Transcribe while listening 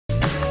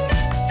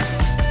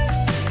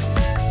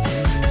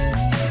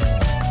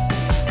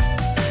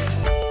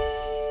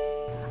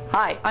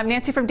Hi, I'm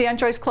Nancy from Dan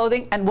Joyce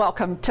Clothing and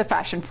welcome to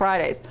Fashion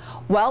Fridays.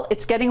 Well,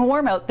 it's getting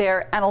warm out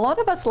there and a lot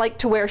of us like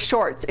to wear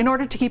shorts in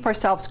order to keep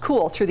ourselves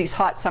cool through these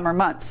hot summer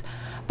months.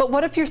 But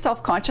what if you're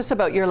self-conscious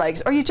about your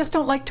legs or you just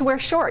don't like to wear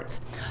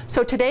shorts?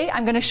 So today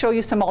I'm going to show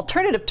you some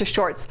alternative to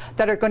shorts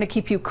that are going to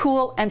keep you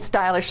cool and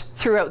stylish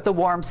throughout the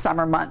warm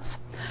summer months.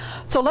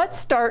 So let's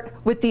start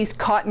with these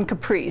cotton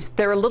capris.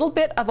 They're a little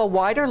bit of a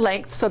wider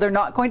length, so they're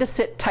not going to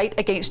sit tight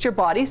against your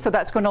body, so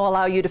that's going to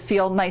allow you to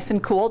feel nice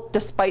and cool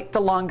despite the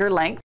longer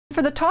length.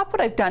 For the top, what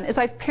I've done is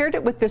I've paired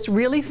it with this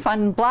really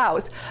fun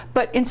blouse,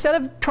 but instead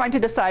of trying to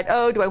decide,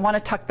 oh, do I want to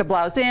tuck the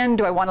blouse in,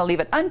 do I want to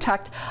leave it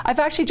untucked, I've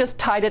actually just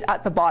tied it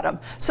at the bottom.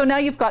 So now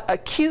you've got a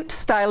cute,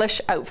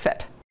 stylish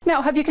outfit.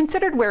 Now, have you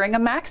considered wearing a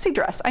maxi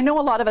dress? I know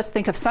a lot of us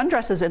think of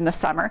sundresses in the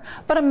summer,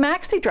 but a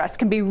maxi dress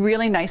can be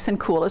really nice and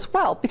cool as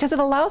well because it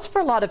allows for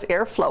a lot of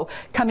airflow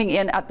coming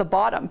in at the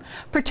bottom,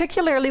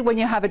 particularly when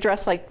you have a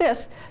dress like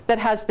this that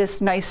has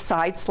this nice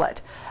side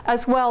slit.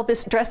 As well,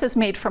 this dress is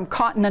made from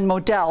cotton and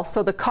modal,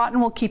 so the cotton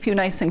will keep you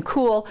nice and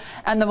cool,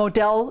 and the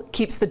modal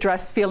keeps the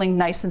dress feeling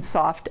nice and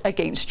soft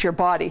against your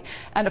body.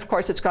 And of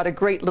course, it's got a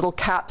great little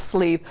cap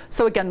sleeve,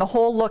 so again, the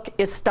whole look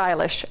is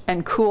stylish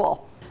and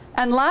cool.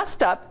 And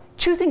last up,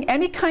 choosing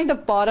any kind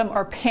of bottom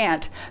or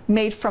pant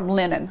made from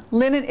linen.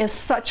 Linen is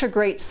such a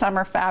great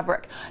summer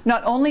fabric.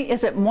 Not only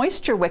is it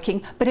moisture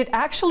wicking, but it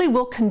actually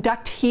will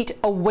conduct heat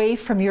away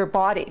from your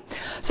body.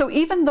 So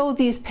even though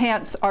these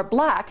pants are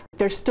black,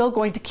 they're still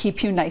going to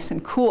keep you nice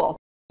and cool.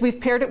 We've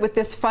paired it with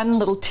this fun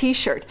little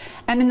t-shirt,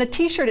 and in the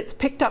t-shirt it's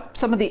picked up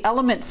some of the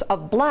elements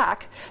of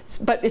black,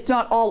 but it's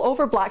not all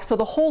over black, so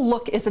the whole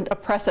look isn't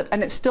oppressive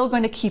and it's still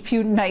going to keep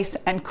you nice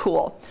and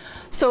cool.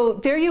 So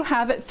there you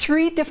have it,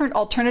 3 different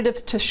alternatives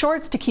to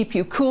shorts to keep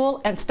you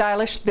cool and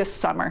stylish this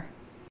summer.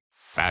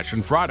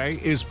 Fashion Friday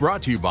is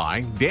brought to you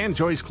by Dan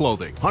Joyce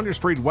Clothing, 100th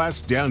Street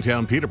West,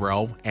 downtown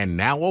Peterborough, and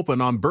now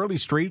open on Burleigh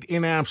Street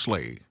in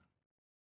Apsley.